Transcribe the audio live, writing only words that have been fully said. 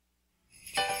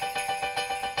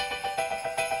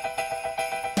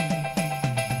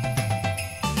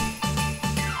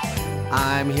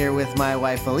I'm here with my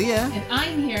wife, Aaliyah. And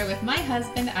I'm here with my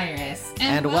husband, Iris.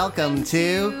 And welcome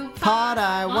to Pod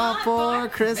I Want for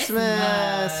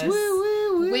Christmas. Woo,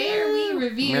 woo, woo. Where we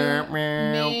review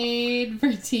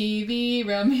made-for-TV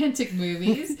romantic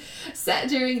movies set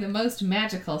during the most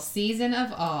magical season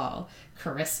of all,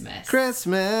 Christmas.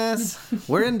 Christmas.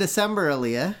 We're in December,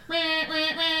 Aaliyah.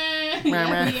 Yeah, we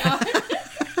are.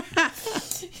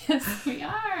 Yes, we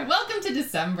are. Welcome to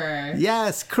December.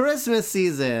 Yes, Christmas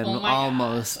season. Oh my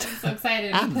almost. Gosh, I'm so excited.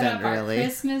 We Advent, put up our really.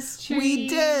 Christmas tree. We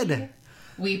did.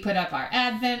 We put up our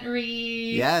Advent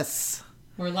wreath. Yes.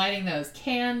 We're lighting those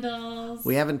candles.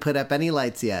 We haven't put up any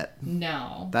lights yet.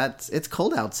 No. It's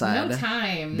cold outside. No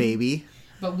time. Baby.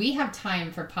 But we have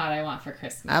time for Pod I Want for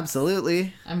Christmas.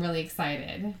 Absolutely. I'm really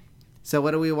excited. So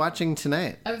what are we watching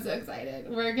tonight? I'm so excited.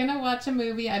 We're going to watch a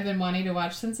movie I've been wanting to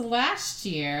watch since last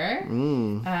year.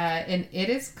 And it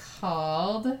is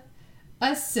called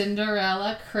A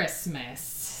Cinderella Christmas.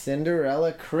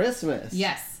 Cinderella Christmas.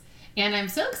 Yes. And I'm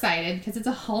so excited because it's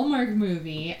a Hallmark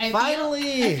movie.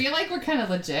 Finally! I feel like we're kind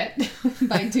of legit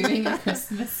by doing a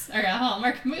Christmas or a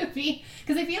Hallmark movie.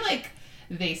 Because I feel like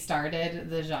they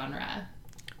started the genre.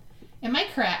 Am I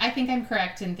correct? I think I'm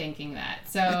correct in thinking that.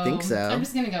 So I think so. I'm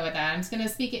just going to go with that. I'm just going to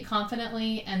speak it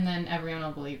confidently, and then everyone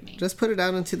will believe me. Just put it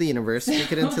out into the universe.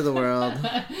 Speak it into the world.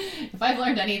 If I've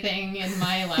learned anything in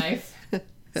my life,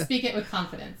 speak it with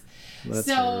confidence. That's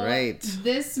so, right.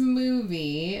 This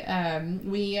movie,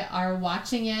 we are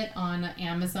watching it on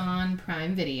Amazon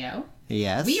Prime Video.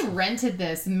 Yes. We rented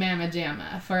this Mamma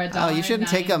Jamma for $1.09. Oh, you shouldn't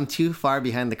take them too far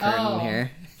behind the curtain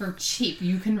here. For cheap.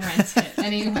 You can rent it.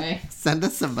 Anyway. Send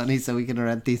us some money so we can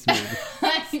rent these movies.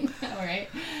 I know, right?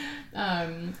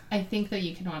 I think that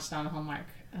you can watch it on Hallmark.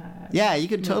 Yeah, you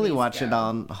could totally watch it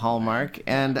on Hallmark.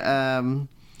 And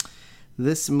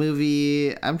this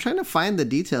movie, I'm trying to find the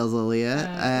details, Aaliyah.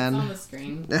 It's on the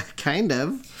screen. Kind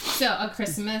of. So, a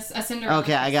Cinderella.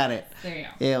 Okay, I got it. There you go.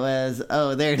 It was,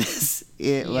 there it is.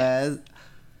 It was,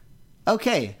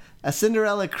 okay. A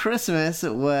Cinderella Christmas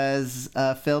was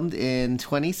filmed in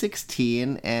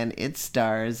 2016, and it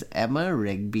stars Emma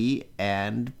Rigby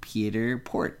and Peter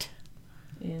Port.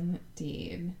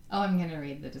 Indeed. Oh, I'm going to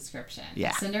read the description.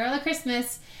 Yeah. Cinderella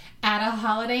Christmas. At a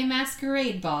holiday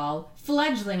masquerade ball,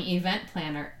 fledgling event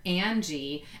planner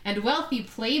Angie and wealthy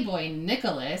playboy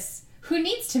Nicholas, who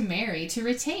needs to marry to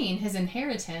retain his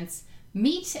inheritance,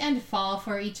 meet and fall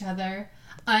for each other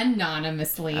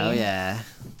anonymously. Oh, yeah.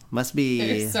 Must be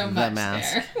There's so the much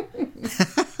mouse. there.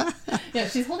 Yeah,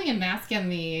 she's holding a mask in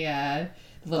the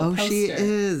little poster. She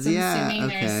is, so yeah. I'm assuming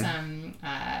okay. there's some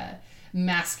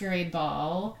masquerade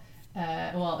ball.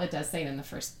 Well, it does say it in the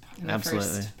first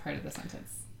part of the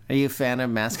sentence. Are you a fan of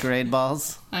masquerade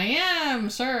balls? I am,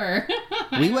 sure.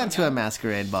 We went to a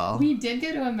masquerade ball. We did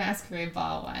go to a masquerade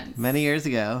ball once. Many years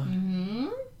ago. Mm-hmm.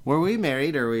 Were we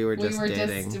married or we were just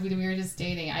dating? We were just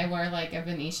dating. I wore like a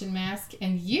Venetian mask,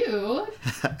 and you...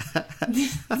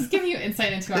 Let's give you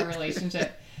insight into our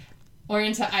relationship. Or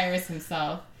into Iris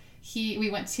himself. We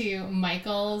went to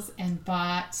Michael's and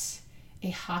bought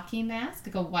a hockey mask,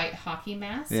 like a white hockey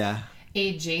mask. Yeah.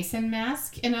 A Jason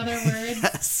mask, in other words.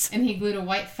 Yes. And he glued a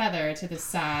white feather to the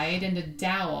side and a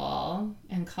dowel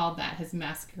and called that his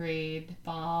masquerade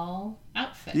ball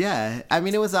outfit. Yeah. I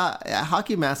mean, it was a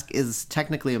hockey mask is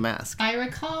technically a mask. I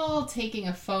recall taking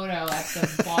a photo at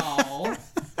the ball,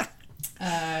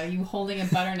 you holding a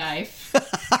butter knife,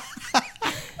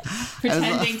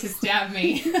 pretending to stab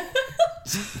me.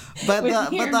 But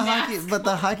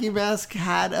the hockey mask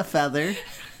had a feather.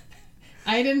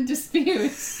 I didn't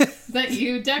dispute that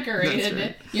you decorated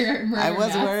right. your murder I was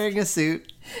mask. wearing a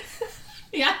suit.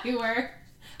 Yeah, you were.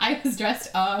 I was dressed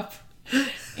up,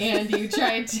 and you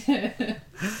tried to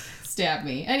stab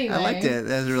me. Anyway. I liked it.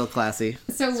 That was real classy.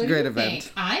 So it's what a great do you event.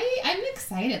 think? I'm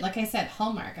excited. Like I said,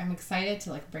 Hallmark. I'm excited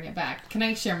to bring it back. Can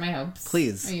I share my hopes?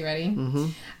 Please. Are you ready?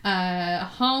 Mm-hmm.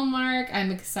 Hallmark.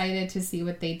 I'm excited to see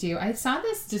what they do. I saw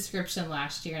this description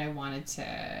last year and I wanted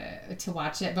to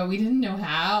watch it, but we didn't know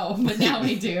how. But now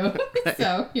we do.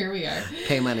 So here we are.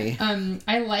 Pay money.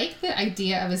 I like the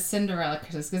idea of a Cinderella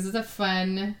Christmas because it's a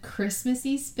fun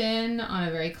Christmassy spin on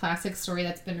a very classic story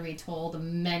that's been retold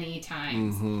many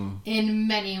times in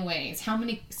many ways. How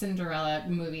many Cinderella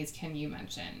movies can you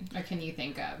mention or can you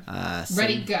think of?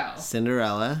 Ready, go.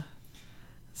 Cinderella.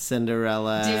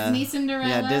 Disney Cinderella.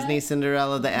 Yeah, Disney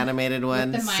Cinderella, the animated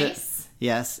one. With the mice.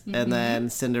 Yes, and then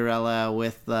Cinderella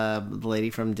with the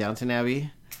lady from Downton Abbey.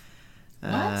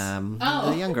 What?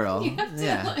 The young girl.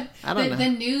 Yeah, I don't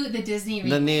know. The Disney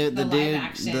remake, the live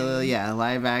action.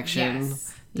 Live action.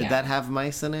 Yes. Did Yeah. that have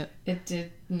mice in it? It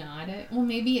did not. Well,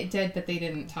 maybe it did, but they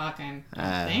didn't talk. I don't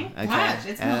think. Okay. Gosh,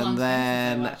 it's been a long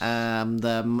And time since I watched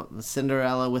then the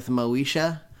Cinderella with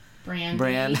Moesha,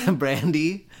 Brandy.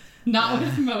 Brandy. Not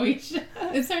with Moesha.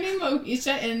 Is her name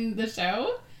Moesha in the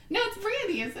show? No, it's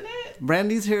Brandy, isn't it?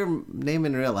 Brandy's her name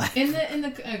in real life. In the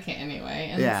okay,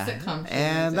 anyway, in Yeah, the sitcom. she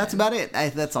and was that's in. about it.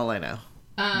 That's all I know.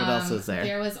 What else is there?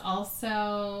 There was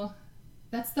also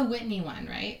that's the Whitney one,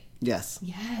 right? Yes.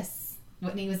 Yes,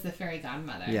 Whitney was the fairy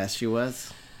godmother. Yes, she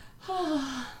was.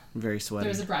 Very sweaty. There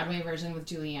was a Broadway version with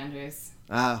Julie Andrews.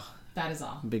 Oh, That is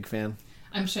all. big fan.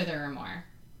 I'm sure there are more.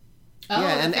 Yeah,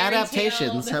 the and fairy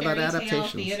adaptations. Tale, How about the fairy tale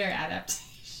adaptations? Theater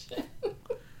adaptation.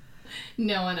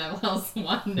 No one else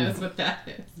knows what that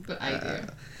is, but I do.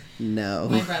 No.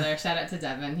 My brother, shout out to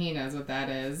Devin, he knows what that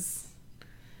is.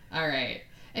 All right.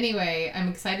 Anyway, I'm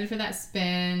excited for that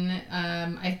spin.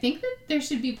 I think that there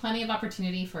should be plenty of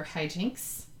opportunity for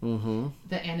hijinks, Mm-hmm.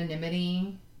 the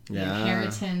anonymity, the Yeah.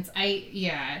 inheritance.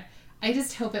 I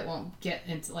just hope it won't get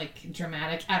into like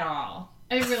dramatic at all.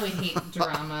 I really hate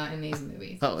drama in these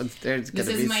movies. Oh, there's going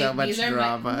to be so much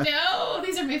drama. No,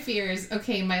 these are my fears.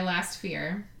 Okay, my last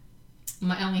fear.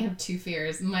 I only have two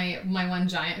fears. My one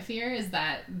giant fear is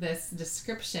that this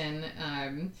description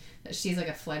that she's like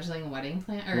a fledgling wedding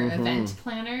plan or event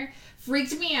planner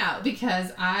freaked me out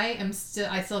because I still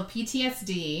have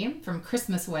PTSD from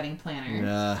Christmas Wedding Planner,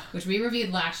 Yeah. which we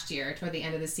reviewed last year toward the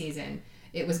end of the season.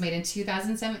 It was made in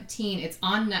 2017. It's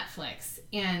on Netflix.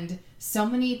 And so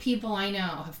many people I know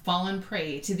have fallen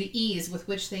prey to the ease with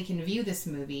which they can view this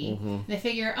movie. They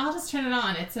figure, I'll just turn it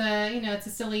on. It's a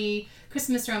silly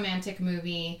Christmas romantic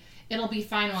movie. It'll be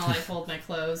fine while I fold my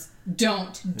clothes.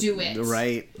 Don't do it.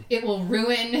 Right. It will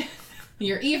ruin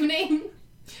your evening.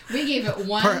 We gave it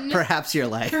one. Perhaps your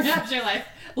life. Perhaps your life.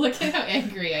 Look at how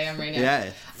angry I am right now. Yeah.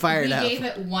 Fired up. We gave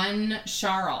it one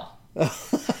Charles.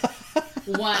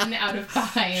 1 out of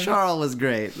 5. Charles was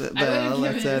great. I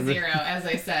would have given it a 0, as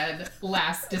I said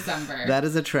last December. That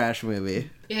is a trash movie.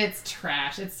 It's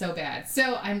trash. It's so bad.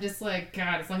 So I'm just like,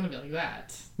 God, it's not going to be like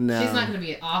that. No. She's not going to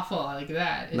be awful like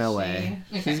that. Is No she? way.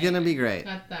 Okay. She's going to be great.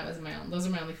 That was my own. Those are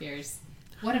my only fears.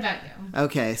 What about you?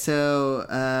 Okay, so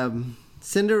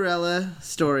Cinderella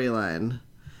storyline.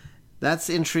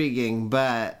 That's intriguing,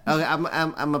 but okay, I'm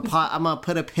gonna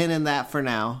put a pin in that for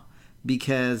now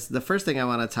because the first thing I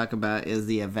want to talk about is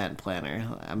the event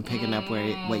planner. I'm picking up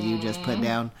what you just put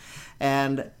down,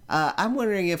 and I'm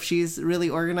wondering if she's really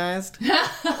organized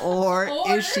or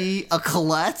is she a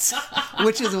klutz,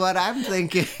 which is what I'm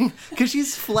thinking because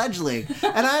she's fledgling,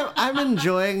 and I'm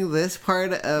enjoying this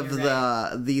part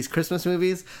of these Christmas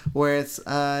movies where it's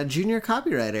junior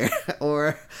copywriter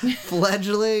or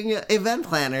fledgling event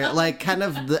planner, like kind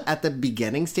of at the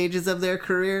beginning stages of their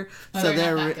career. So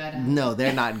they're not that good at it. No,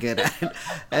 they're not good at it,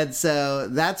 and so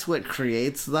that's what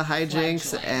creates the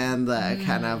hijinks Fledgling. and the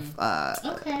kind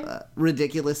of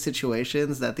ridiculous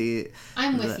situations that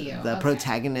I'm with you. the Okay.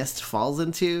 protagonist falls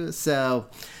into. So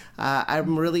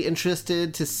I'm really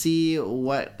interested to see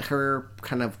what her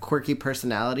kind of quirky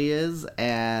personality is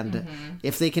and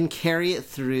if they can carry it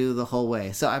through the whole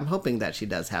way. So I'm hoping that she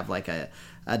does have like a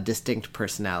distinct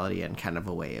personality and kind of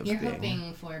a way of You're being.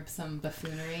 hoping for some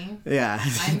buffoonery. Yeah.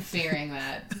 I'm fearing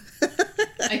that.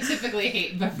 I typically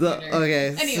hate buffoonery.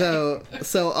 Anyway.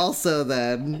 So also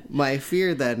then my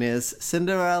fear then is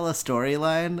Cinderella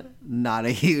storyline. Not a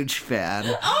huge fan.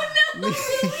 Oh no!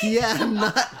 Really?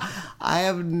 Yeah, I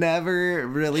have never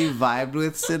really vibed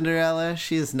with Cinderella.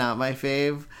 She is not my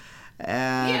fave,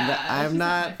 and Yeah, I'm she's not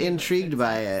my not favorite intrigued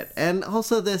by it. And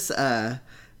also this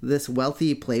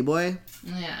wealthy playboy.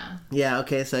 Yeah. Yeah,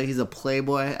 okay, so he's a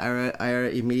playboy. I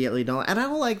immediately don't, and I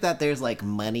don't like that. There's like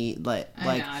money, like I don't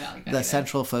like that the either.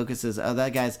 central focus is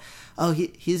that guy's. Oh,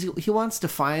 he wants to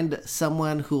find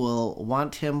someone who will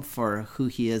want him for who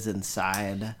he is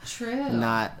inside, True.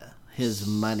 not his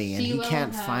money, and She he will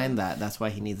can't have- find that. That's why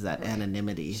he needs that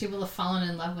anonymity. She will have fallen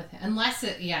in love with him. Unless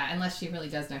she really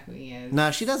does know who he is.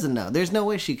 No, she doesn't know. There's no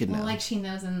way she could know. Well, like she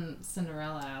knows in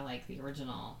Cinderella, like the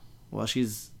original. Well,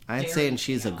 I'm Fairy saying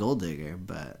she's a tale. gold digger,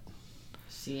 but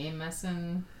She ain't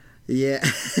messing yeah.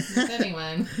 with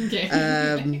anyone.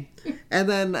 Okay. And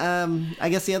then I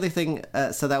guess the other thing,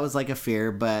 so that was like a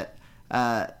fear, but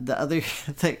the other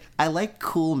thing, I like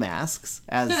cool masks,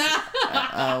 as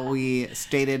we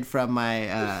stated from my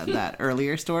that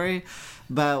earlier story.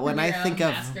 But when From I your think own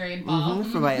of masquerade ball.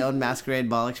 from my own masquerade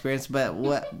ball experience, but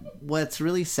what's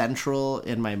really central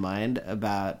in my mind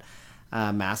about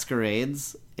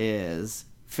masquerades is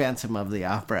Phantom of the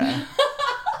Opera.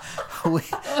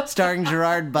 starring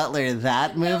Gerard Butler.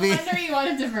 That movie. No wonder you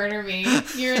wanted to murder me.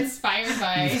 You're inspired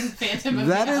by Phantom of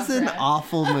the That is an Opera.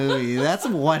 awful movie. That's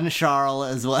one Charles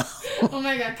as well. Oh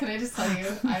my god, can I just tell you,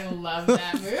 I love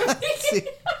that movie.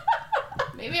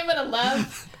 Maybe I'm gonna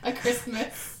love A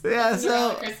Christmas. Yeah,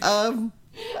 Cinderella so Christmas.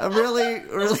 I'm really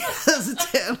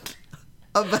hesitant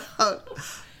about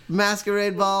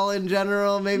Masquerade Ball in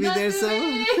general. Maybe That there's some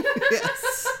movie.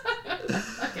 yes.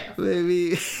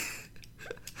 Okay.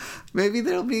 Maybe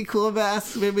there'll be cool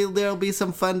masks. Maybe there'll be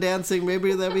some fun dancing.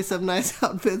 Maybe there'll be some nice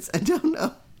outfits. I don't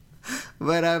know.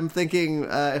 But I'm thinking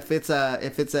if it's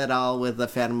at all with the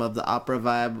Phantom of the Opera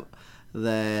vibe,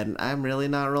 then I'm really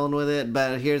not rolling with it.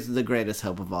 But here's the greatest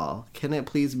hope of all: can it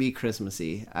please be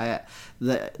Christmassy?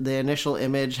 The initial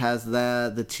image has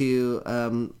the two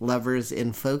lovers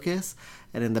in focus,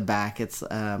 and in the back it's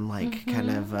kind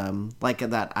of like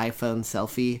that iPhone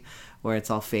selfie where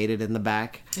it's all faded in the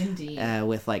back. Indeed.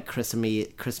 With like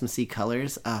Christmassy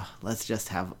colors. Oh, let's just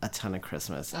have a ton of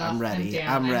Christmas. I'm ready. down.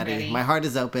 I'm I'm ready. ready. My heart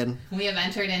is open. We have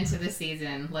entered into the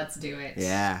season. Let's do it.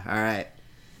 Yeah, all right.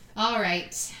 All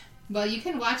right. Well, you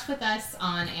can watch with us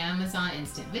on Amazon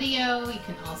Instant Video. You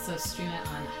can also stream it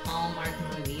on Hallmark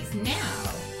Movies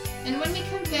Now. And when we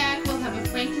come back, we'll have a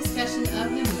frank discussion of the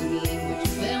movie, which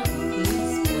will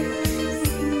include spoilers.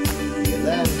 See you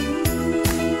then.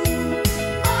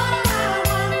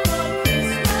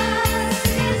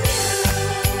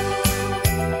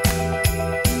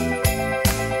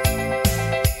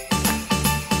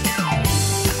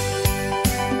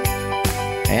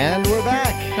 And we're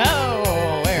back.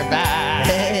 Oh, we're back.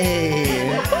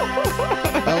 Hey,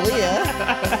 Aaliyah.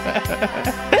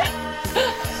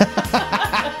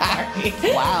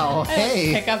 Sorry. Wow. Hey,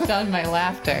 Hiccuped on my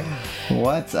laughter.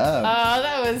 what's up? Oh,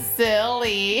 that was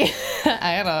silly.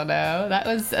 I don't know. That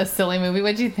was a silly movie.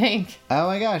 What'd you think? Oh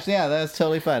my gosh, yeah, that was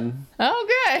totally fun. Oh,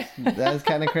 good. That was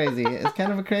kind of crazy. It's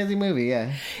kind of a crazy movie,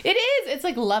 yeah. It is. It's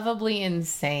like lovably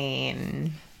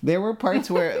insane. There were parts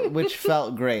which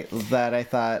felt great that I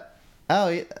thought, oh,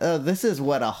 this is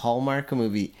what a Hallmark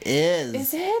movie is.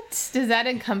 Is it? Does that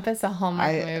encompass a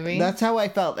Hallmark movie? That's how I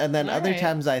felt. And then All other right.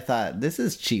 times I thought, this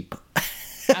is cheap.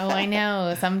 Oh, I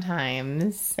know.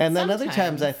 Sometimes. And then other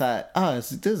times Sometimes. I thought, oh,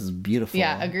 this is beautiful.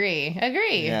 Yeah, agree.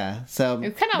 Yeah, so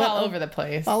It's kind of but all over the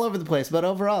place. all over the place. But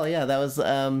overall, yeah, that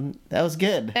was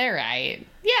good. They're right.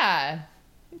 Yeah,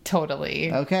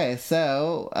 totally. Okay,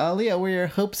 so Leah, were your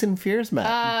hopes and fears met?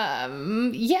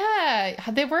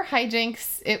 Yeah, they were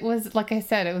hijinks. It was, like I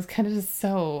said, it was kind of just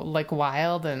so like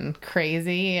wild and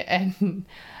crazy, and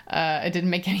it didn't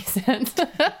make any sense.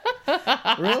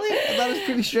 Really? I thought it was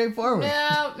pretty straightforward.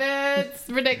 No, it's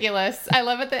ridiculous. I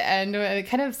love at the end. It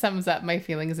kind of sums up my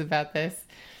feelings about this.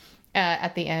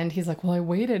 At the end, he's like, "Well, I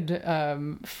waited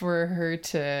for her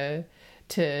to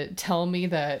tell me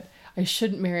that I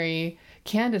shouldn't marry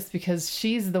Candace because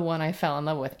she's the one I fell in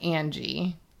love with,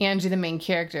 Angie, the main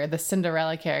character, the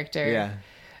Cinderella character." Yeah.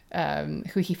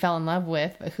 Who he fell in love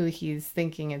with, but who he's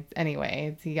thinking is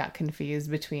anyway. He got confused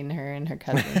between her and her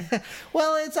cousin.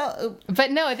 Well, it's all.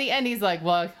 But no, at the end he's like,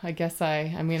 "Well, I guess I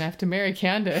have to marry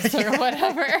Candace or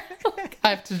whatever. I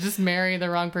have to just marry the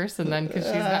wrong person then because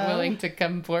she's not willing to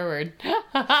come forward."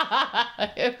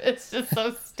 It's just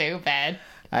so stupid.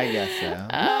 I guess so.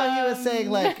 No, he was saying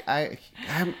like, I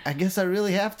guess I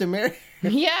really have to marry.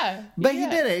 Yeah, But yeah.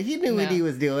 he did it. He knew what No. he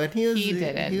was doing. He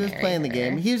didn't was marry playing the her.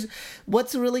 game.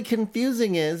 What's really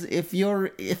confusing is if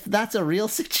that's a real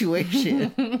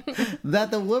situation, that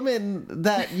the woman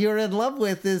that you're in love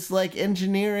with is like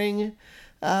engineering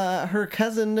her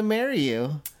cousin to marry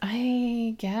you.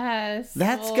 I guess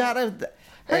That's Well, gotta.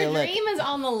 Her Hey, look, dream is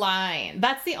on the line.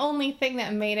 That's the only thing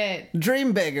that made it.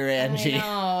 dream bigger, Angie.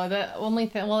 No, the only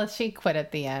thing. Well, she quit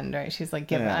at the end, right? She's like,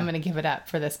 Yeah. I'm going to give it up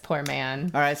for this poor man.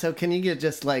 All right, so can you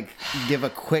just like give a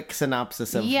quick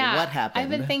synopsis of Yeah, what happened? I've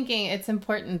been thinking it's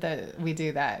important that we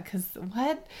do that because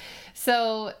what?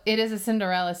 So it is a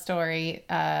Cinderella story.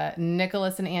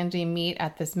 Nicholas and Angie meet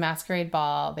at this masquerade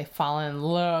ball. They fall in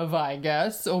love, I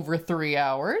guess, over 3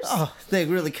 hours. Oh, they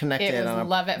really connected It was on a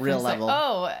love at real first sight.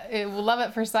 level. Love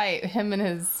at first sight. Him and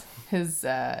his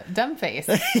dumb face.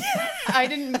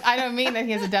 I don't mean that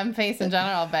he has a dumb face in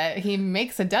general, but he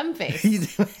makes a dumb face,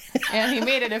 and he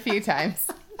made it a few times.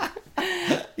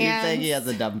 You're saying he has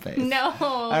a dumb face. No.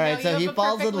 All right, so he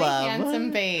falls in love.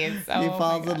 Handsome face. He Oh,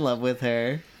 falls my in God. love with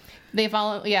her. They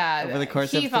fall, yeah. Over the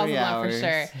course he of falls 3 in love hours. for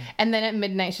sure. And then at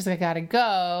midnight, she's like, "I gotta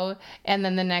go." And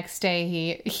then the next day,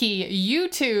 he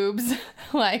YouTubes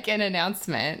like an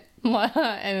announcement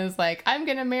and is like, "I'm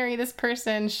gonna marry this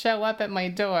person. Show up at my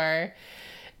door."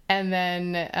 And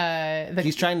then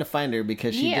he's trying to find her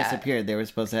because she Yeah. disappeared. They were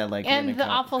supposed to have like and win a the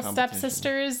awful competition.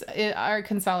 stepsisters are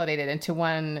consolidated into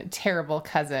one terrible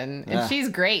cousin, and she's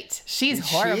great. She's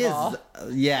horrible. She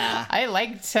is, yeah. I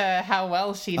liked how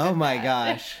well she did. Oh my that.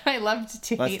 gosh. I loved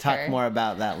to Let's hate talk her. more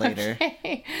about that later.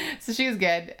 So she was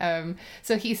good.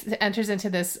 So he enters into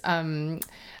this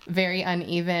very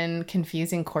uneven,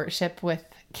 confusing courtship with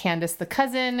Candace, the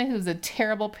cousin, who's a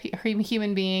terrible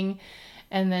human being.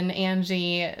 And then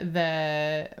Angie,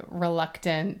 the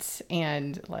reluctant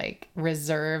and like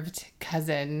reserved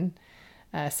cousin,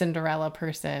 Cinderella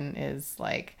person, is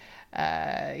like,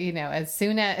 as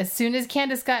soon as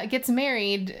Candace gets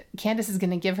married, Candace is going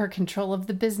to give her control of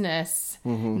the business.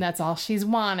 And that's all she's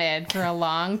wanted for a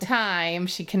long time.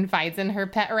 She confides in her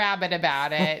pet rabbit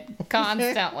about it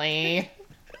constantly.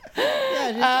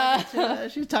 Yeah,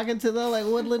 she's talking to the like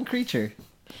woodland creature.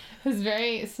 It was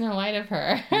very Snow White of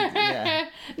her. Yeah.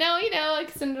 No,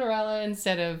 like Cinderella,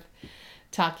 instead of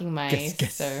talking mice.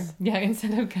 Gus.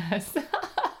 Instead of Gus.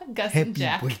 Gus and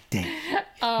Jack. birthday.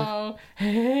 Oh,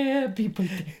 happy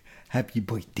birthday. Happy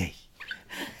birthday.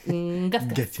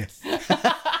 Gus. Yes.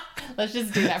 Let's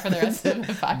just do that for the rest of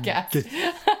the podcast.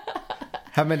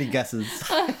 How many guesses?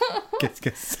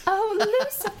 Guess. Oh,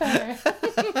 Lucifer.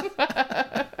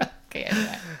 Okay,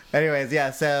 anyway. Anyways,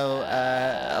 yeah, so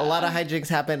a lot of hijinks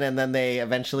happen, and then they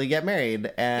eventually get married,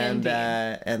 and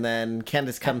then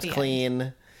Candace comes the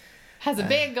clean. Has a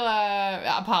big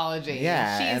apology.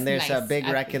 Yeah, She's and there's nice a big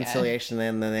at the end. reconciliation,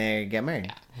 and then they get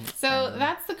married. So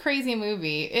that's the crazy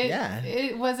movie.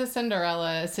 It was a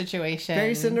Cinderella situation.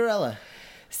 Very Cinderella.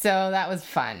 So that was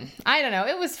fun. I don't know.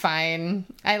 It was fine.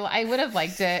 I would have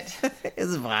liked it.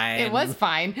 It's fine. It was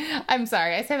fine. I'm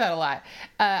sorry. I say that a lot.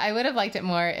 I would have liked it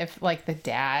more if, like, the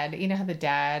dad, you know how the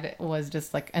dad was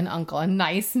just like an uncle, a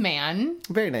nice man.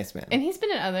 Very nice man. And he's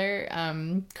been in other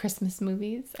Christmas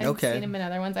movies. I've seen him in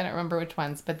other ones. I don't remember which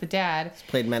ones. But the dad.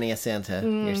 Played many a Santa,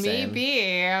 you're saying.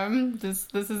 Maybe. This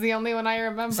is the only one I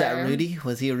remember. Is that Rudy?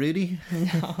 Was he a Rudy?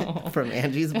 No. From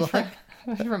Angie's blog?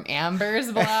 From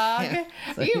Amber's blog.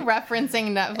 Are you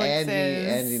referencing Netflix's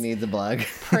Angie needs a blog.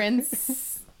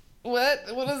 Prince? What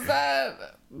is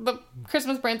that? The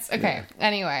Christmas Prince. Okay. Yeah.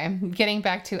 Anyway, getting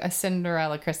back to A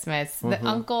Cinderella Christmas. The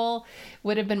uncle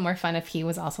would have been more fun if he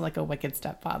was also like a wicked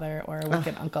stepfather or a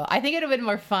wicked uncle. I think it would have been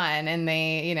more fun, and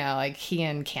they, like he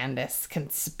and Candace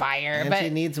conspire. And she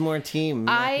needs more team.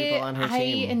 More people on her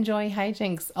team. I enjoy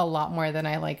hijinks a lot more than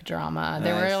I like drama.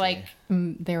 There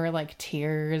were like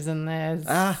tears in this.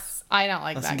 I don't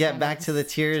like that. Let's get back to the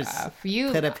tears.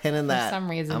 You put a pin in that. For some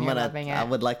reason, you're loving it. I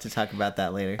would like to talk about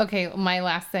that later. Okay, my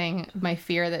last thing, my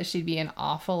fear that she'd be an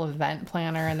awful event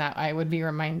planner and that I would be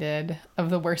reminded of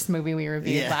the worst movie we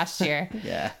reviewed last year.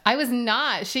 Yeah. I was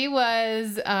not. She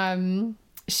was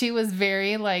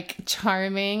very like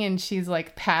charming, and she's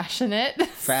like passionate.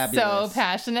 Fabulous. So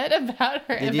passionate about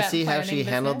her. Did you see how she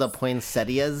handled the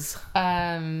poinsettias?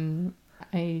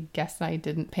 I guess I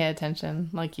didn't pay attention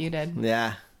like you did.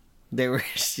 Yeah.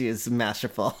 She is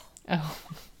masterful. Oh,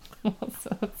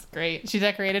 so that's great. She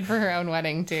decorated for her own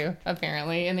wedding too,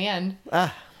 apparently, in the end.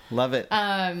 Love it.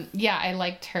 Yeah, I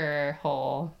liked her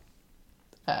whole,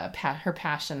 her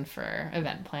passion for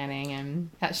event planning, and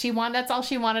that's all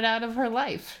she wanted out of her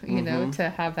life, you know, to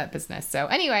have that business. So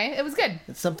anyway, it was good.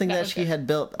 It's something that she had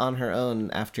built on her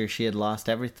own after she had lost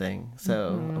everything.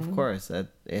 So, of course, it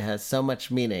has so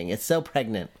much meaning. It's so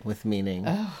pregnant with meaning.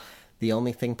 Oh. The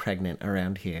only thing pregnant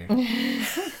around here.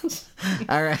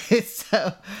 All right,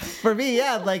 so for me,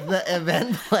 like the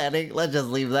event planning, let's just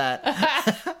leave that.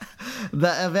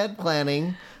 The event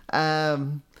planning,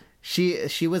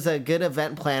 she was a good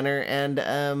event planner,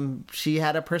 and she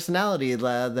had a personality,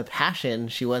 the passion.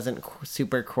 She wasn't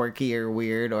super quirky or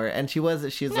weird, and she was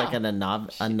like a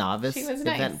novice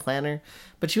event planner,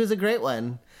 but she was a great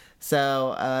one.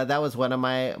 So that was one of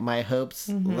my hopes,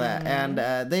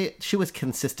 and she was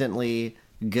consistently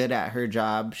good at her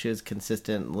job. She was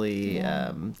consistently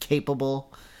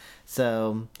capable,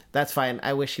 so that's fine.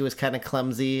 I wish she was kind of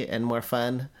clumsy and more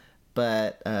fun,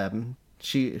 but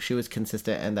she was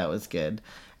consistent, and that was good.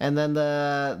 And then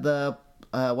the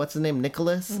what's his name?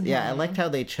 Nicholas. Yeah, I liked how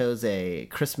they chose a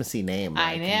Christmassy name.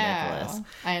 Like Nicholas.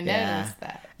 I noticed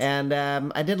that. And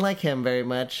I didn't like him very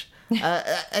much.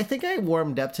 I think I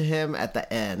warmed up to him at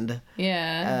the end.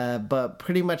 Yeah. But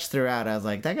pretty much throughout, I was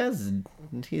like,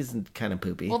 he's kind of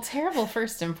poopy. Well, terrible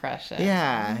first impression.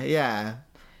 Yeah.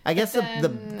 I guess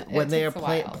when they are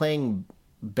playing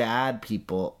bad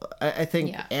people, I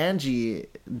think Angie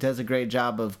does a great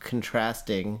job of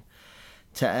contrasting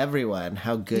to everyone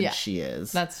how good she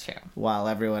is. That's true. While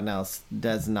everyone else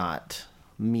does not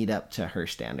meet up to her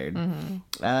standard.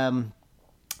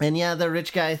 And yeah, the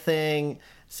rich guy thing.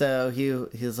 So he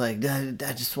was like, I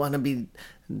just want to be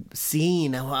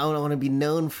seen. I want to be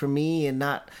known for me and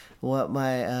not what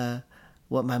my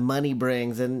money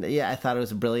brings. And yeah, I thought it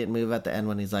was a brilliant move at the end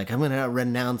when he's like, I'm going to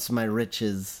renounce my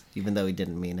riches, even though he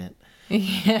didn't mean it.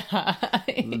 Yeah.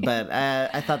 But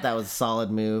I thought that was a solid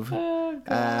move.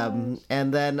 And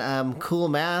then Cool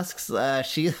Masks,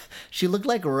 she looked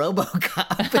like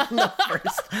RoboCop in the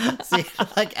first scene,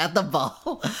 like at the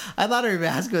ball. I thought her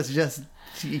mask was just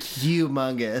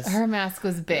humongous. Her mask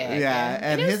was big. Yeah,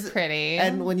 and it was pretty.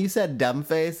 And when you said dumb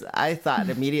face, I thought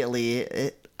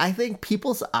immediately. I think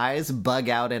people's eyes bug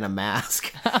out in a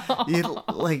mask.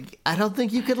 I don't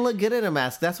think you could look good in a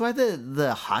mask. That's why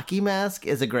the hockey mask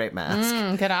is a great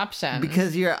mask. Good option.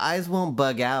 Because your eyes won't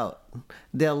bug out.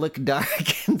 They'll look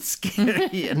dark and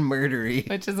scary and murdery.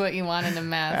 Which is what you want in a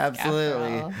mask.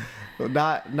 Absolutely. I'm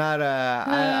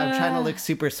trying to look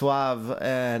super suave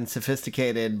and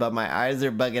sophisticated, but my eyes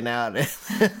are bugging out. It's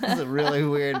a really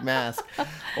weird mask.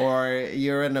 Or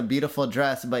you're in a beautiful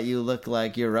dress, but you look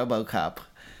like you're RoboCop,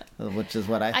 which is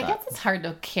what I thought. I guess it's hard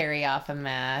to carry off a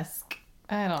mask.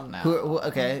 I don't know.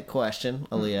 Okay, question,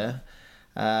 Aaliyah.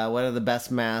 What are the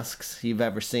best masks you've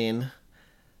ever seen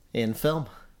in film?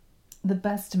 The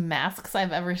best masks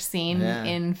I've ever seen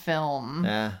in film.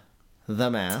 Yeah.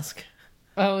 The Mask.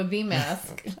 Oh, The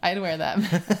Mask. I'd wear that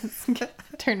mask.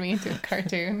 Turn me into a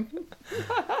cartoon.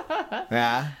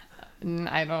 Yeah.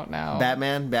 I don't know.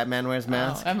 Batman wears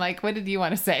mask. I'm like, what did you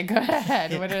want to say? Go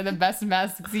ahead. What are the best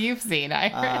masks you've seen?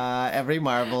 Every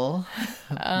Marvel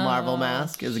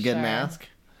mask is a good mask.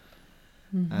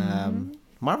 Mm-hmm.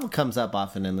 Marvel comes up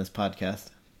often in this podcast.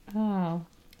 Oh.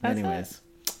 Anyways.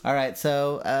 All right,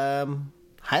 so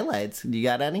highlights. You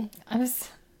got any? I was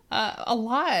a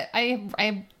lot.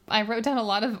 I wrote down a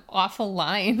lot of awful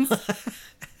lines.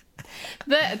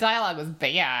 The dialogue was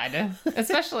bad,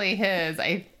 especially his,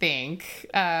 I think.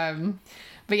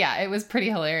 But yeah, it was pretty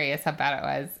hilarious how bad it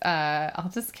was. I'll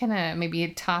just kind of maybe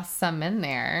toss some in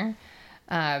there.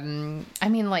 I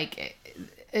mean, like,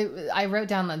 I wrote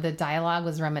down that the dialogue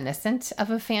was reminiscent of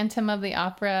a Phantom of the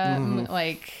Opera,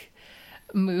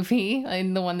 movie,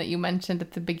 and the one that you mentioned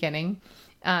at the beginning.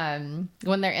 When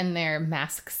they're in their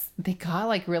masks, they got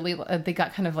like really, they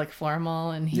got kind of like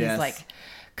formal, and he's like,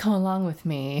 come along with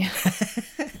me.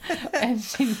 And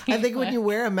I think when you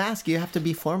wear a mask, you have to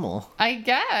be formal. I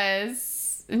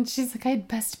guess. And she's like, I'd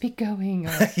best be going.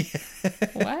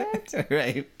 What?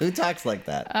 Right. Who talks like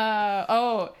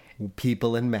that?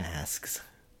 People in masks.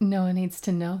 No one needs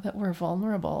to know that we're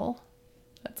vulnerable.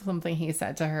 That's something he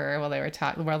said to her while they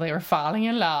were falling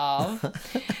in love.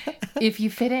 If you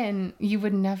fit in, you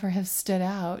would never have stood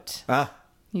out.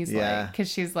 He's like, because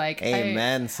she's like,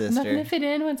 amen, sister. I'm not going to fit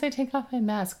in once I take off my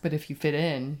mask, but if you fit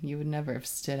in, you would never have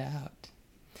stood out.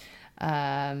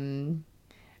 I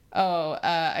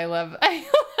love the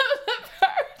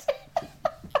part.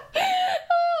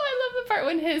 I love the part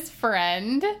when his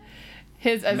friend,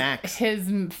 Max.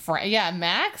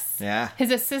 Max. Yeah.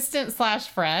 His assistant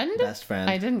 / friend. Best friend.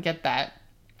 I didn't get that.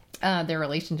 Their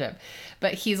relationship,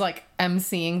 but he's like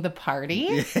emceeing the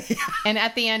party, and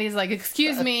at the end he's like,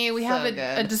 "Excuse me, we have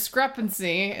a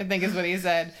discrepancy." I think is what he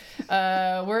said.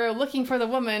 We're looking for the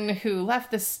woman who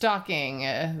left this stocking,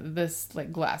 this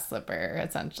like glass slipper,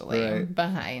 essentially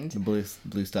behind the blue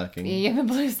stocking. Yeah, the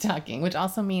blue stocking, which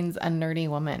also means a nerdy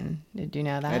woman. Did you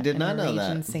know that? I did not know that.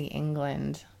 Regency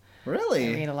England. Really?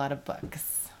 I read a lot of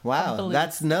books. Wow,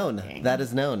 that's known. That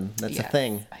is known. That's a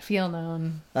thing. I feel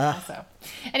known. Also,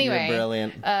 anyway, you're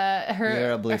brilliant.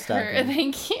 You're a blue stocking.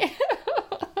 Thank you.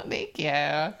 Thank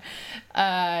you.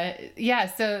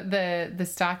 So the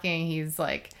stocking, he's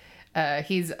like,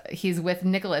 he's with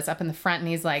Nicholas up in the front, and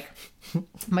he's like,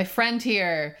 my friend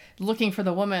here looking for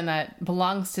the woman that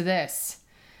belongs to this,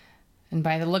 and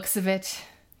by the looks of it,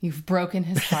 you've broken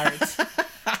his heart.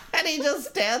 And he just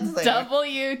stands there.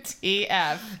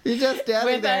 WTF. He just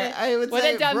standing there. I would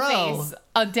say, a dumb bro. face.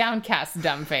 A downcast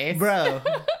dumb face. Bro,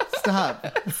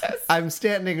 stop. I'm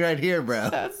standing right here, bro.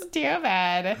 That's too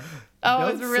bad.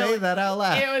 Oh, Don't say that out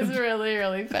loud. It was really,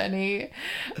 really funny.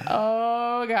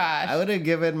 Oh, gosh. I would have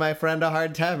given my friend a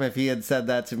hard time if he had said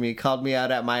that to me, called me out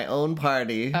at my own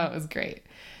party. Oh, it was great.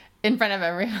 In front of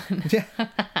everyone. Yeah.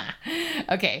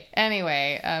 Okay,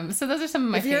 anyway, so those are some of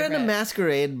my favorite. If you're in a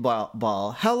masquerade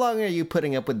ball, how long are you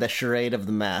putting up with the charade of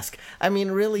the mask? I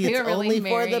mean, really, it's only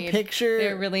for the picture.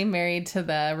 They're really married to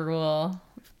the rule.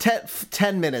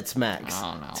 10 minutes max.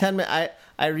 Oh, no. 10 minutes.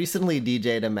 I recently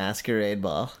DJ'd a masquerade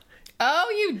ball. Oh,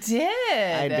 you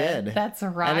did. I did. That's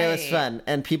right. And it was fun.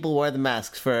 And people wore the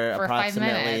masks for 5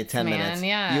 approximately minutes, 10 man, minutes.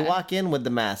 yeah. You walk in with the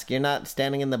mask. You're not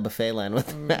standing in the buffet line with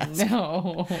the mask.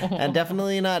 No. And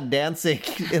definitely not dancing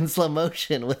in slow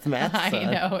motion with masks I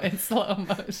on. know, in slow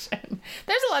motion.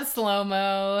 There's a lot of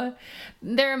slow-mo.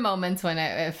 There are moments when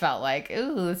it felt like,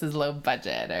 ooh, this is low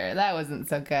budget, or that wasn't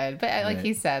so good. But like Right.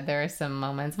 you said, there are some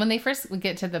moments. When they first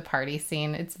get to the party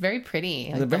scene, it's very pretty.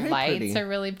 Like, the very lights pretty. are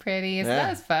really pretty. So Yeah. that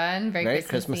was fun. Very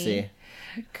Christmassy.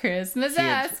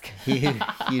 Christmas-esque.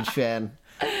 Huge fan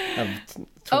of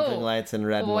twinkling lights and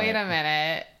red and Wait white. a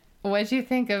minute. What'd you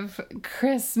think of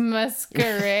Christmas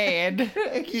Masquerade?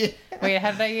 Wait,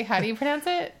 how do you pronounce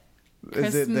it?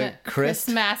 Is it the Christ?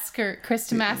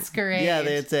 Christ Masquerade. Yeah,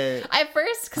 it's a At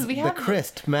first, because we the have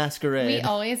Christ masquerade. we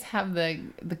always have the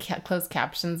closed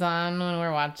captions on when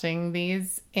we're watching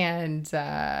these, and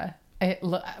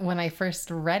when I first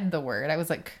read the word, I was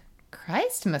like,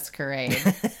 Christ Masquerade.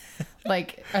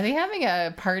 Like, are they having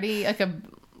a party,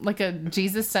 like a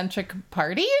Jesus centric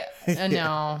party?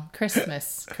 No, Christmas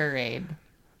Masquerade.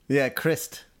 Yeah,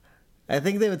 Christ. I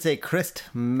think they would say Christ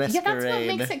masquerade. Yeah, that's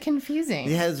what makes it confusing.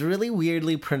 Yeah, it's really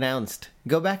weirdly pronounced.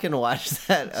 Go back and watch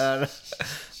that.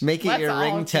 Make it Let's your all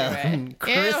do ringtone. it.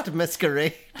 Christ Ew.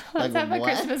 masquerade. Let's have a what?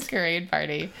 Christmas Masquerade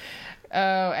party.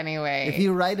 Oh, anyway. If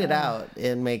you write it out,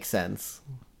 it makes sense.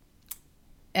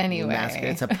 Anyway.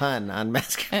 It's a pun on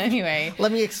masquerade. Anyway.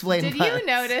 Let me explain. Did puns. you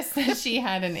notice that she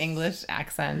had an English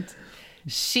accent?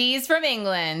 She's from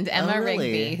England. Emma Oh,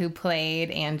 really? Rigby, who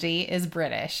played Angie, is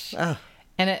British. Oh,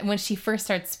 And when she first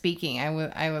started speaking,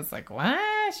 I was like,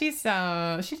 what? She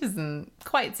doesn't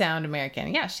quite sound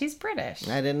American. Yeah, she's British.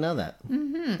 I didn't know that.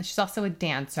 She's also a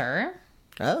dancer.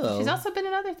 Oh, She's also been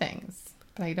in other things.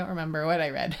 But I don't remember what I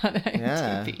read on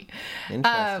IMDb.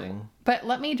 interesting. But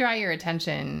let me draw your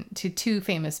attention to 2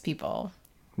 famous people.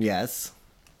 Yes.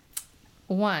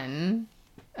 One,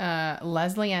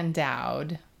 Leslie Ann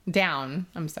Down,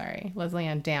 Leslie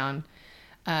Ann Down,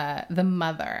 the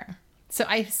mother. So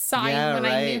I saw Yeah, when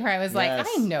I knew right. her, I was like, Yes.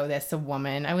 I know this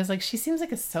woman. I was like, she seems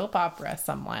like a soap opera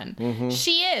someone.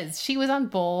 She is. She was on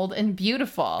Bold and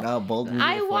Beautiful. Oh, Bold and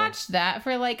I Beautiful. watched that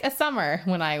for like a summer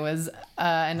when I was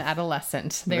an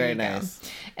adolescent. There Very you go. nice.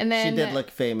 And then She did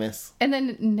look famous. and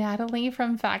then Natalie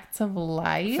from Facts of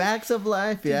Life. Facts of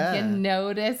Life, yeah. You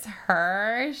notice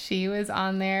her. She was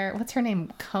on there. What's her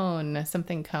name?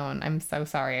 Something Cone. I'm so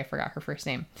sorry. I forgot her first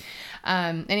name.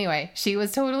 Anyway, she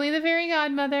was totally the fairy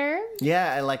godmother.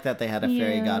 Yeah, I like that they had a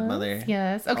fairy godmother.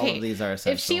 Yes. Okay. All of these are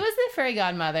essential. If she was the fairy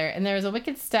godmother and there was a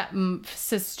wicked step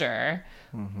sister,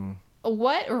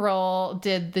 what role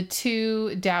did the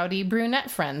 2 dowdy brunette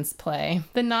friends play?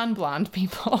 The non-blonde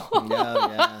people. Yeah. The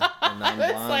I was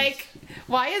non-blondes. like,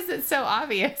 why is it so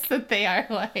obvious that they are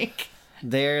like...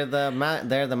 They're the mice.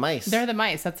 They're the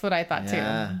mice. That's what I thought too.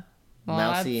 Yeah. Well,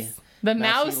 Mousy. that's- The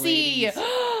Mousy mousy.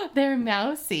 They're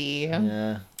mousy.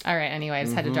 Yeah. All right. Anyway, I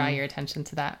just had to draw your attention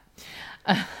to that.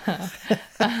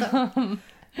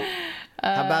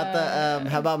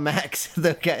 How about Max,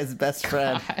 the guy's best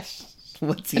friend? Gosh.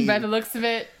 What's And he? by the looks of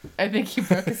it, I think he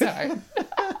broke his heart.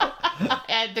 I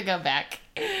had to go back.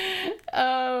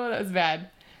 Oh, that was bad.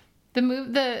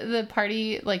 The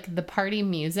party, like the party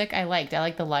music, I liked. I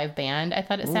liked the live band. I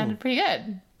thought it sounded pretty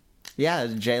good. Yeah,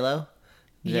 J-Lo.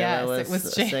 Yes, was it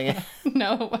was singing.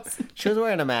 No, it wasn't. She was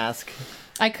wearing a mask.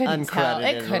 I couldn't tell.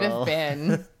 It Uncredited could role. have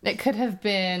been. It could have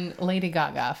been Lady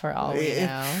Gaga for all we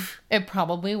know. It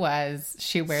probably was.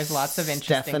 She wears lots of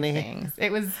interesting Stephanie. things.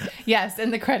 It was, yes,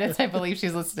 in the credits, I believe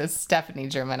she's listed as Stephanie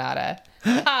Germanotta.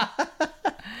 Ah.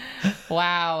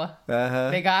 Wow.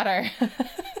 Uh-huh. They got her.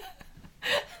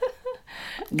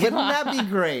 Wouldn't that be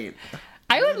great?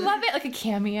 I would love it, like a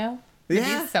cameo. It'd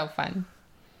Yeah. be so fun.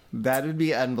 That would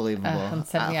be unbelievable.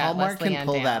 Hallmark Leslie can Ann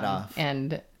pull that Down off.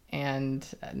 And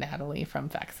Natalie from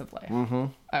Facts of Life. Mm-hmm.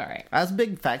 All right. I was a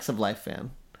big Facts of Life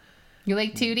fan. You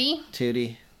like Tootie?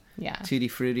 Tootie. Yeah. Tutti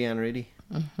Frutti on Rudy.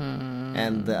 Mm-hmm.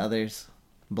 And the others.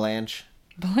 Blanche.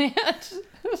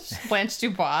 Blanche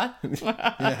Dubois.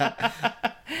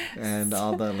 And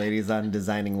all the ladies on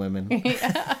Designing Women.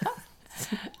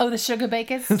 Oh, the Sugar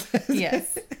Bakers?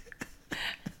 Yes.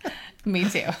 Me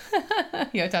too.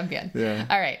 Yo también. Yeah.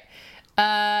 All right.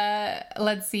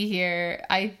 Let's see here.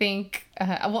 I think,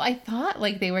 I thought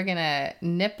like they were gonna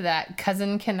nip that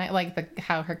cousin connect, like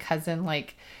how her cousin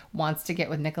like wants to get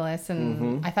with Nicholas,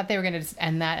 and I thought they were gonna just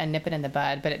end that and nip it in the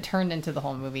bud, but it turned into the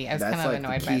whole movie. I was That's kind of like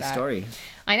annoyed the by key that. story.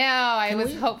 I know. I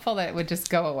was hopeful that it would just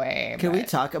go away. Can we but-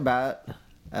 talk about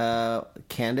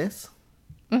Candace?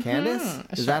 Candace?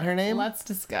 Is that her name? Let's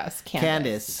discuss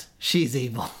Candace. She's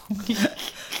evil.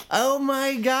 Oh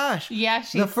my gosh. Yeah,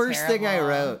 she's The first thing I terrible.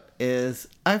 wrote is,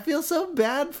 I feel so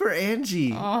bad for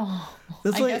Angie. Oh,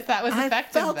 It's I guess that was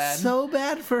effective I felt then. so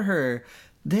bad for her.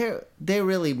 They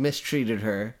really mistreated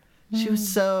her. She was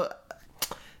so...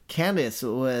 Candace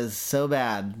was so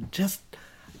bad. Just...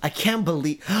 I can't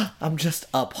believe... I'm just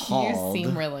appalled. You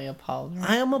seem really appalled. Right?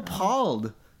 I am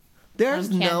appalled. There's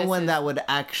On no one Candace's- that would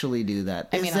actually do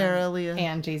that. Is there, on Aaliyah?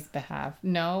 Angie's behalf.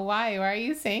 No, why? Why are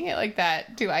you saying it like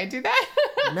that? Do I do that?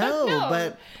 No,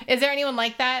 but- Is there anyone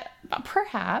like that?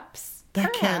 Perhaps.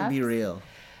 That can't be Perhaps. real.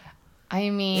 I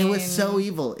mean... It was so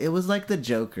evil. It was like the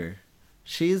Joker.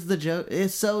 She's the Joker.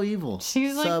 It's so evil.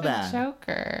 She's like so the bad.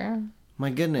 Joker. My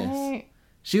goodness. Right?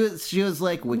 She was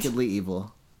like wickedly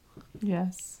evil.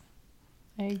 Yes.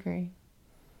 I agree.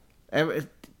 Every-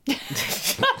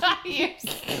 You're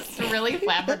just really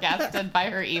flabbergasted by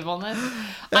her evilness.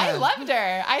 I loved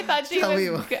her. I thought she Tell me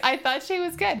was. more. I thought she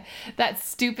was good. That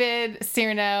stupid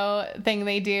Cyrano thing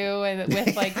they do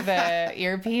with like the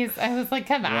earpiece. I was like,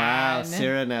 come wow, on.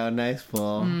 Cyrano, nice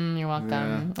pull. You're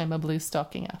welcome. I'm a blue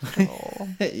stocking after all.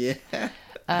 Yeah.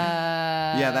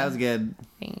 Yeah, that was good.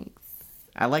 Thanks.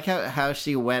 I like how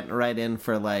she went right in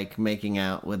for like making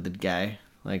out with the guy.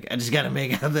 Like, I just gotta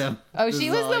make out with him. Oh, This she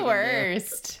is was all I the can do.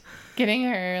 worst. Getting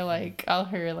her like all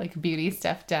her like beauty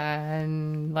stuff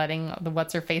done, letting the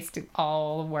what's her face do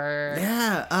all the work.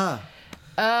 Yeah.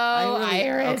 Oh, really-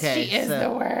 Iris, okay, she is so- the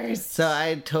worst. So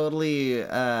I totally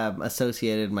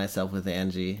associated myself with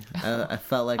Angie. I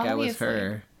felt like I was Obviously.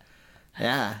 her.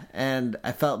 Yeah, and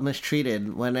I felt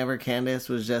mistreated whenever Candace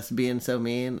was just being so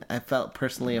mean. I felt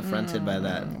personally affronted by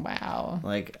that. Wow.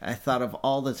 Like, I thought of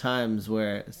all the times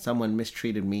where someone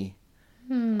mistreated me.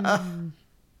 Did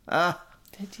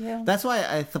you? That's why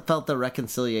I felt the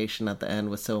reconciliation at the end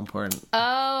was so important.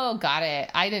 Oh, got it.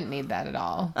 I didn't need that at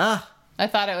all. I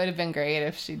thought it would have been great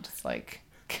if she just like,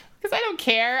 because I don't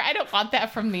care. I don't want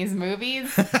that from these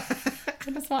movies.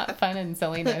 I just want fun and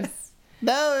silliness.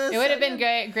 No, It would have been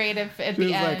great if at She the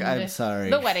was like, end "I'm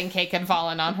sorry." the wedding cake had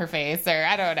fallen on her face, or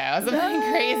I don't know, something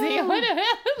crazy would have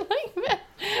happened like that.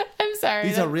 I'm sorry.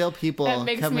 These are real people That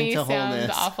makes coming me to sound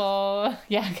wholeness. awful.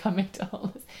 Yeah, coming to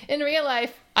wholeness. In real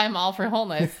life, I'm all for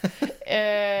wholeness.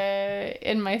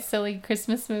 In my silly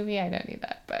Christmas movie, I don't need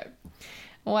that, but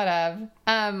whatever.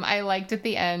 I liked at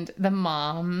the end the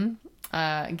mom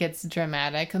gets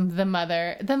dramatic.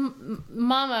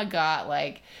 Mama got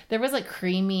like, there was like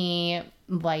creamy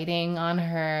lighting on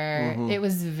her. Mm-hmm. It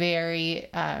was very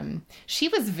she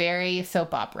was very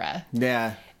soap opera,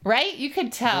 Yeah. right? You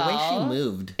could tell The way she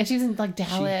moved. and she was in like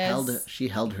Dallas. She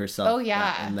held herself Oh,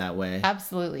 yeah. in that way.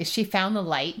 Absolutely. She found the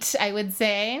light, I would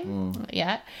say.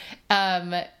 Yeah.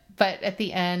 But at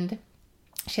the end,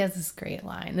 she has this great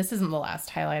line. This isn't the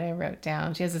last highlight I wrote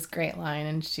down. She has this great line,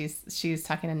 and she's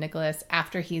talking to Nicholas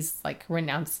after he's like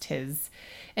renounced his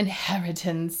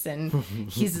inheritance and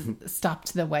he's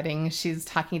stopped the wedding. She's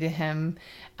talking to him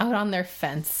out on their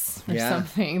fence or Yeah.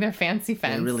 something, their fancy I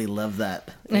fence. really love that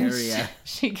And area.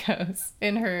 she goes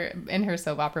in her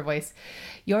soap opera voice,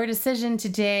 "Your decision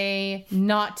today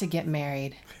not to get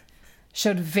married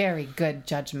showed very good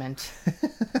judgment.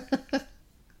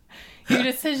 Your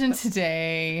decision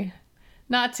today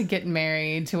not to get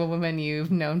married to a woman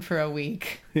you've known for a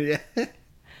week Yeah.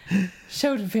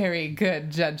 showed very good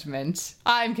judgment.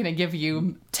 I'm gonna give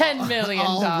you $10 million.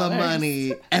 All the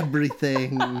money,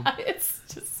 everything. It's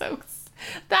just so.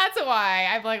 That's why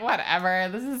I'm like, whatever.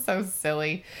 This is so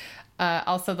silly.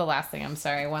 Also, the last thing. I'm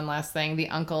sorry. One last thing. The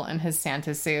uncle in his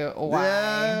Santa suit. Why?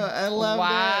 Yeah, I loved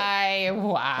it.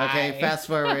 Why? Okay, fast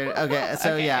forward. Okay,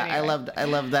 so Okay, yeah, anyway. I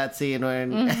loved that scene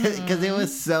when because it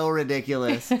was so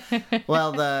ridiculous.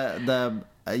 Well,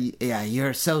 yeah,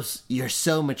 you're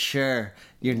so mature.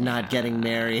 You're not getting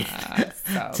married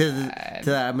So to good.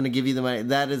 to I'm gonna give you the money.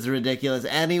 That is ridiculous.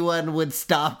 Anyone would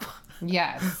stop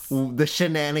Yes. the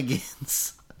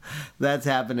shenanigans that's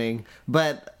happening.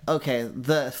 But okay,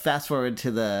 the fast forward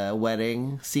to the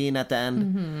wedding scene at the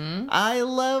end. I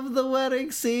love the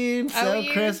wedding scene. So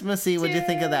you Christmassy. What'd you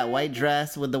think of that white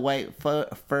dress with the white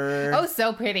fur? Oh,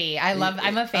 so pretty. I'm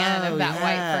a fan of that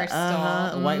white fur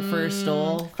stole. White fur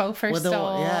stole. Faux fur With the-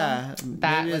 stole. yeah,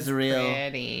 That maybe it was was real.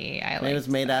 pretty. I Maybe it was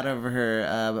liked made out of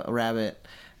her rabbit.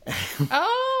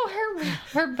 Oh,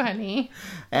 her bunny.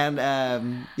 And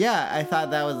yeah, I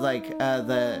thought that was like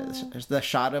the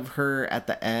shot of her at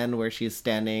the end where she's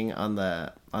standing on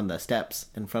the steps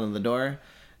in front of the door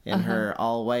in her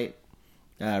all white,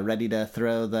 ready to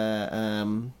throw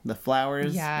the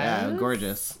flowers. Yeah, Yes.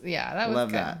 gorgeous. Yeah, that was Love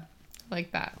good. that.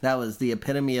 Like that. That was the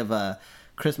epitome of a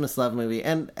Christmas love movie.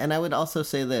 And I would also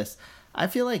say this. I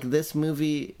feel like this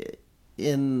movie,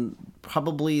 in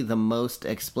probably the most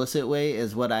explicit way,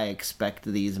 is what I expect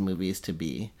these movies to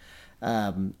be.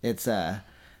 They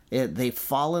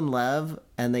fall in love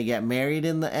and they get married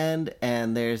in the end,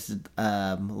 and there's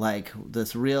like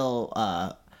this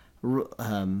real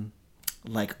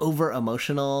like over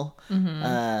emotional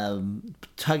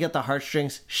tug at the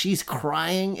heartstrings. She's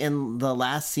crying in the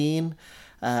last scene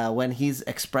when he's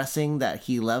expressing that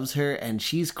he loves her, and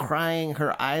she's crying.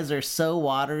 Her eyes are so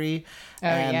watery,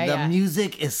 and the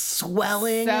music is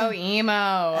swelling, so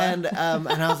emo. And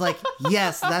I was like,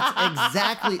 yes,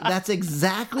 that's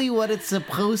exactly what it's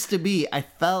supposed to be. I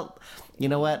felt. You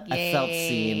know what? Yay. I felt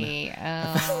seen.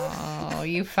 Oh,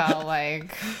 you felt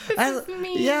like this is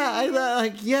me. Yeah, I thought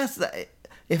like yes.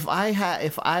 If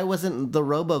I wasn't the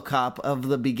RoboCop of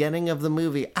the beginning of the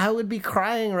movie, I would be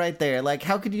crying right there. Like,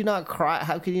 how could you not cry?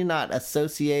 How could you not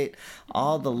associate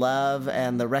all the love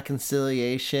and the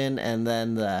reconciliation and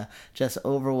then the just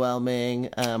overwhelming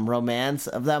romance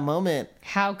of that moment?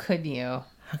 How could you?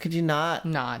 How could you not?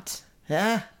 Not.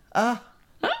 Yeah.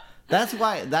 That's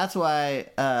why.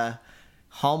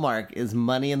 Hallmark is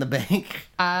money in the bank.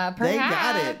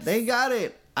 Perhaps. They got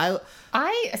it. I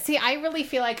really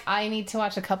feel like I need to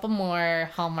watch a couple more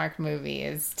Hallmark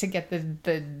movies to get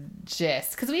the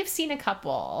gist, because we've seen a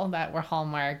couple that were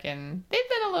Hallmark and they've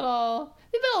been a little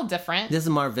different. This is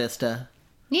Mar Vista.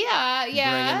 Yeah,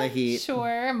 Bringing the heat.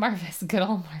 Sure, good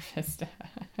old Mar Vista.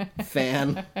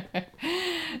 Fan.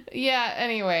 Yeah.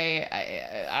 Anyway,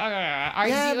 are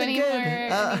you any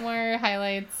more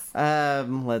highlights?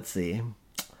 Let's see.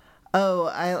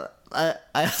 Oh, I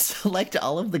also liked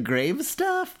all of the grave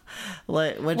stuff.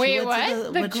 Like when Wait, she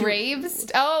went what? The graves?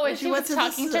 Oh, when she was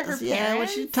talking to her parents? Yeah, when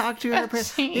she talked to her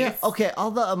parents. Yeah, okay,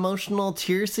 all the emotional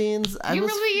tear scenes. That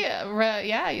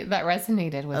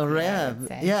resonated with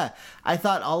me. Yeah, I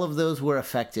thought all of those were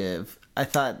effective. I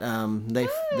thought they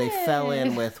fell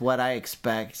in with what I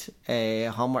expect a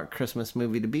Hallmark Christmas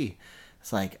movie to be.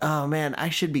 It's like, oh man, I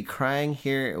should be crying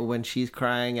here when she's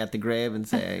crying at the grave and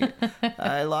saying,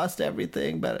 I lost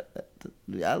everything, but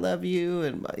I love you.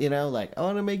 And, like, I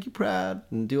want to make you proud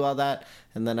and do all that.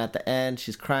 And then at the end,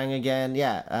 she's crying again.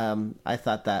 Yeah, I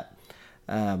thought that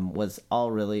was all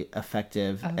really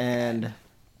effective. Okay. And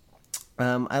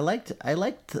I liked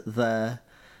the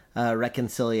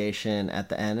reconciliation at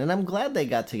the end, and I'm glad they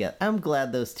got together. I'm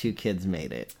glad those two kids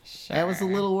made it. Sure. I was a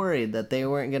little worried that they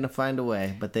weren't going to find a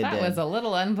way, but they did. That was a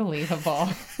little unbelievable,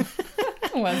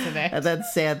 wasn't it? And then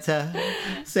Santa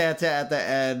at the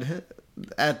end,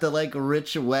 at the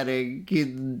rich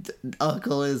wedding,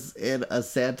 Uncle is in a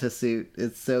Santa suit.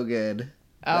 It's so good.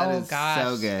 Oh gosh,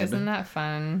 so good. Isn't that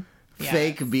fun?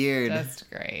 Fake beard. That's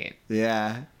great.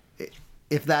 Yeah,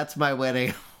 if that's my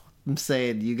wedding, I'm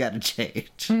saying you gotta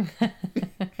change.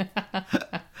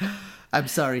 I'm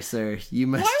sorry, sir. You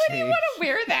must change. Why would you want to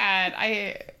wear that?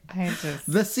 I just...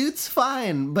 The suit's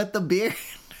fine, but the beard...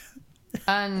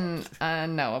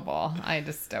 Unknowable. I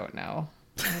just don't know.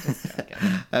 I just don't get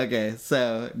it. Okay,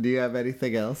 so do you have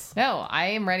anything else? No,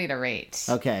 I am ready to rate.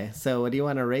 Okay, so what do you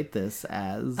want to rate this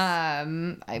as?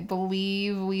 I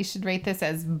believe we should rate this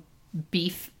as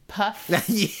beef puff.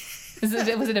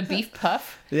 Was it a beef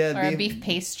puff? Yeah, or a beef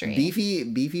pastry?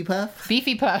 Beefy puff?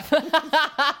 Beefy puff.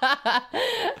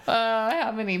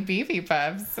 How many beefy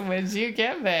puffs would you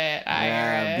give it,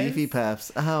 Iris? Beefy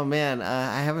puffs. Oh, man,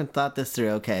 I haven't thought this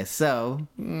through. Okay, so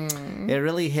it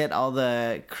really hit all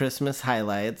the Christmas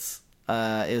highlights.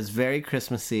 It was very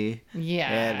Christmassy.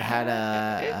 Yeah. It had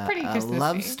a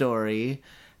love story.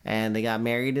 And they got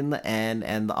married in the end,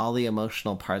 and all the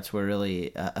emotional parts were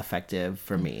really effective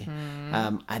for me.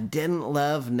 Mm-hmm. I didn't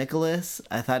love Nicholas.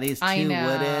 I thought he's too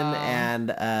wooden,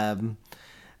 and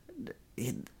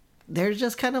there's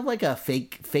just kind of like a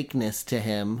fakeness to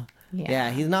him. Yeah,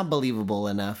 he's not believable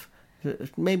enough.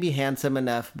 Maybe handsome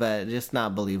enough, but just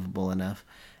not believable enough.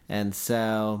 And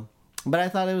so, but I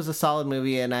thought it was a solid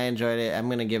movie, and I enjoyed it. I'm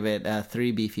going to give it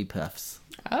 3 beefy puffs.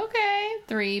 Okay,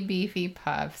 3 beefy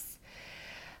puffs.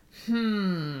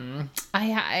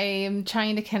 I am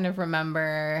trying to kind of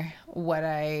remember what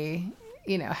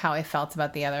how I felt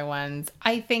about the other ones.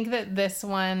 I think that this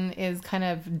one is kind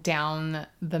of down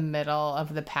the middle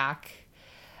of the pack.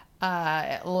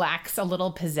 It lacks a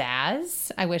little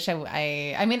pizzazz. I wish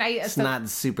it's not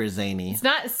super zany. It's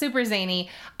not super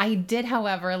zany. I did,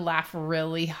 however, laugh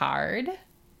really hard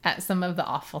at some of the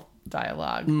awful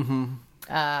dialogue. Mm-hmm.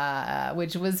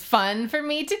 Which was fun for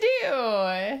me to do.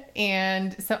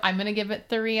 And so I'm going to give it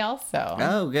 3 also.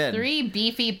 Oh, good. 3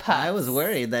 beefy puffs. I was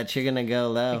worried that you're going to go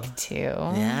low. Like 2.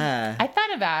 Yeah. I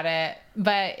thought about it,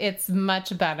 but it's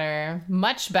much better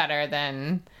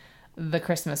than The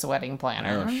Christmas Wedding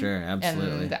Planner. Oh, sure.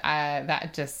 Absolutely. And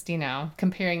that just,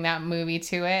 comparing that movie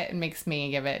to it makes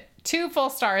me give it 2 full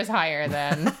stars higher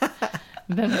than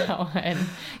that one.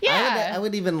 Yeah. I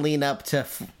would even lean up to,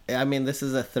 this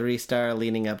is a 3-star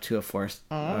leaning up to a 4.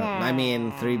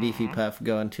 3 beefy puff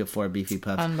going to a 4 beefy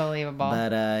puffs. Unbelievable.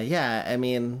 But I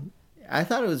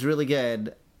thought it was really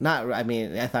good.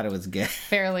 I thought it was good.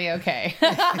 Fairly okay.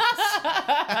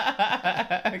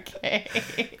 Okay.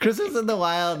 Christmas in the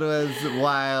Wild was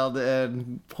wild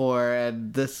and poor,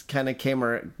 and this kind of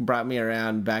brought me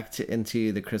around back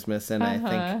into the Christmas, and I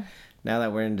think now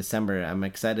that we're in December, I'm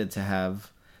excited to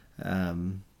have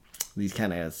these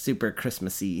kind of super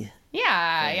Christmassy. Yeah,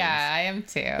 I am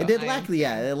too. It did lack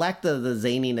the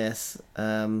zaniness,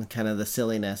 kind of the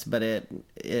silliness, but it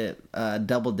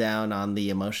doubled down on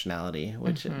the emotionality,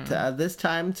 which this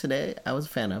time today I was a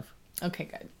fan of. Okay,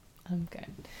 good. I'm good.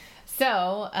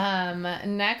 So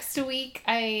next week,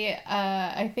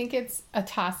 I think it's a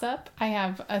toss-up. I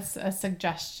have a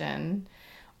suggestion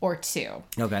or 2.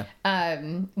 Okay.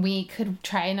 We could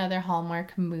try another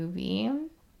Hallmark movie.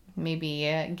 Maybe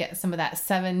get some of that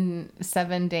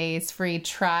 7 days free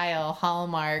trial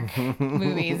Hallmark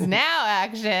movies now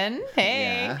action.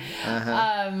 Hey,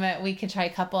 yeah. We could try a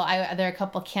couple. There are a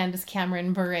couple Candace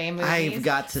Cameron Bure movies. I've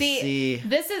got to see.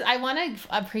 This is. I want to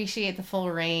appreciate the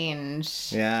full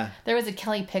range. Yeah. There was a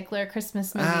Kelly Pickler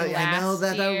Christmas movie last I know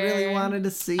that year. I really wanted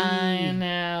to see. I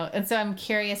know, and so I'm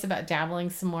curious about dabbling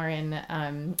some more in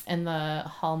the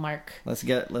Hallmark. Let's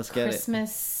get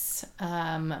Christmas.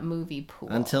 Movie pool.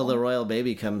 Until the royal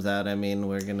baby comes out,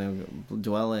 we're gonna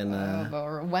dwell in.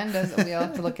 When does we'll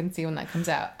have to look and see when that comes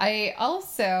out. I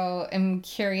also am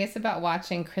curious about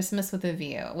watching Christmas with a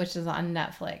View, which is on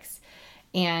Netflix,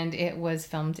 and it was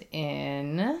filmed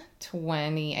in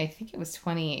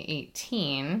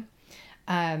 2018.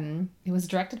 It was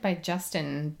directed by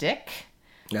Justin Dick,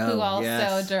 who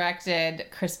also directed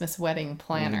Christmas Wedding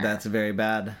Planner. That's very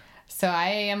bad. So I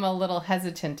am a little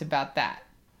hesitant about that.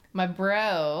 My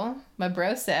bro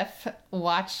Sif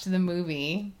watched the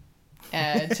movie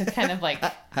to kind of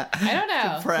I don't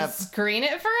know, to screen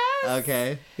it for us.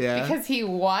 Okay, yeah. Because he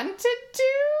wanted to.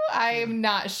 I'm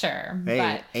not sure. Hey,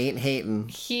 but ain't hating.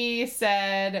 He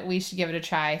said we should give it a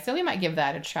try, so we might give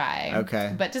that a try.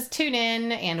 Okay. But just tune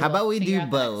in and how about we do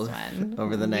both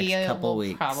over the next couple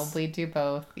weeks? Probably do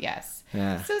both. Yes.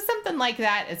 Yeah. So something like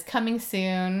that is coming soon.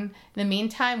 In the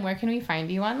meantime, where can we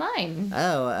find you online?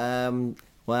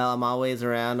 Well, I'm always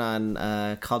around on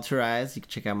Culturize. You can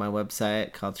check out my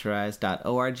website,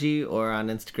 culturize.org, or on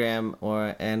Instagram,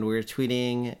 and we're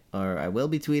tweeting, or I will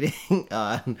be tweeting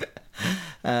on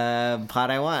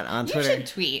Pod I Want on Twitter. You should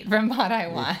tweet from Pod I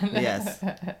Want. Yes,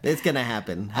 it's gonna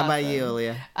happen. How about you,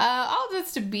 Aaliyah? I'll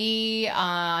just be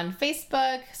on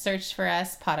Facebook. Search for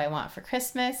us, Pod I Want for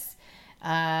Christmas.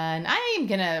 And I am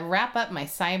going to wrap up my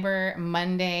Cyber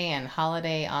Monday and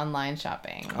holiday online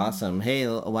shopping. Awesome. Hey,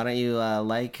 why don't you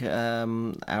like our...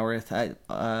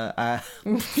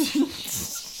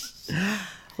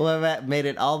 well, that made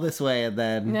it all this way and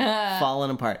then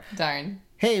falling apart. Darn.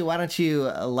 Hey, why don't you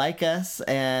like us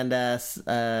and,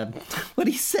 what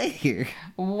do you say here?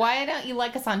 Why don't you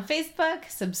like us on Facebook?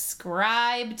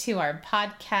 Subscribe to our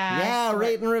podcast. Yeah,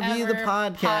 rate and review the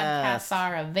podcast. Podcasts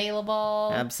are available.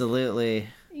 Absolutely.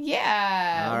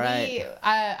 Yeah. All right.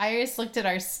 I just looked at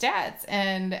our stats,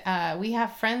 and we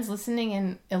have friends listening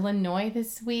in Illinois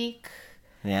this week.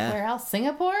 Yeah. Where else?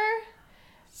 Singapore?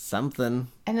 Something.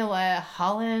 And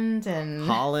Holland and...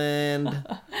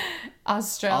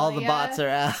 Australia. All the bots are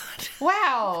out.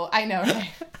 Wow. I know, right?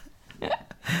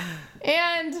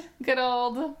 And good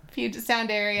old Puget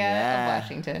Sound area of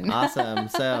Washington. Awesome.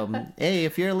 So, hey,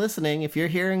 if you're listening, if you're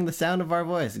hearing the sound of our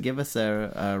voice, give us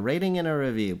a rating and a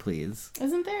review, please.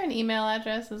 Isn't there an email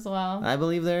address as well? I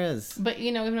believe there is. But,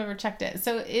 we've never checked it.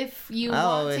 So if you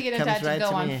want to get in touch,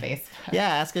 go on Facebook. Yeah,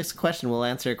 ask us a question. We'll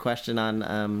answer a question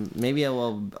on, maybe I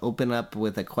will open up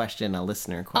with a question, a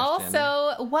listener question.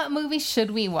 Also, what movie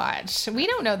should we watch? We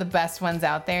don't know the best ones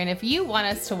out there. And if you want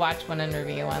us to watch one and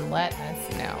review one, let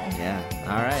us know. Yeah.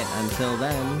 All right. Until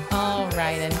then. All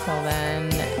right. Until then,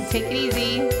 take it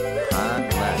easy. Bye.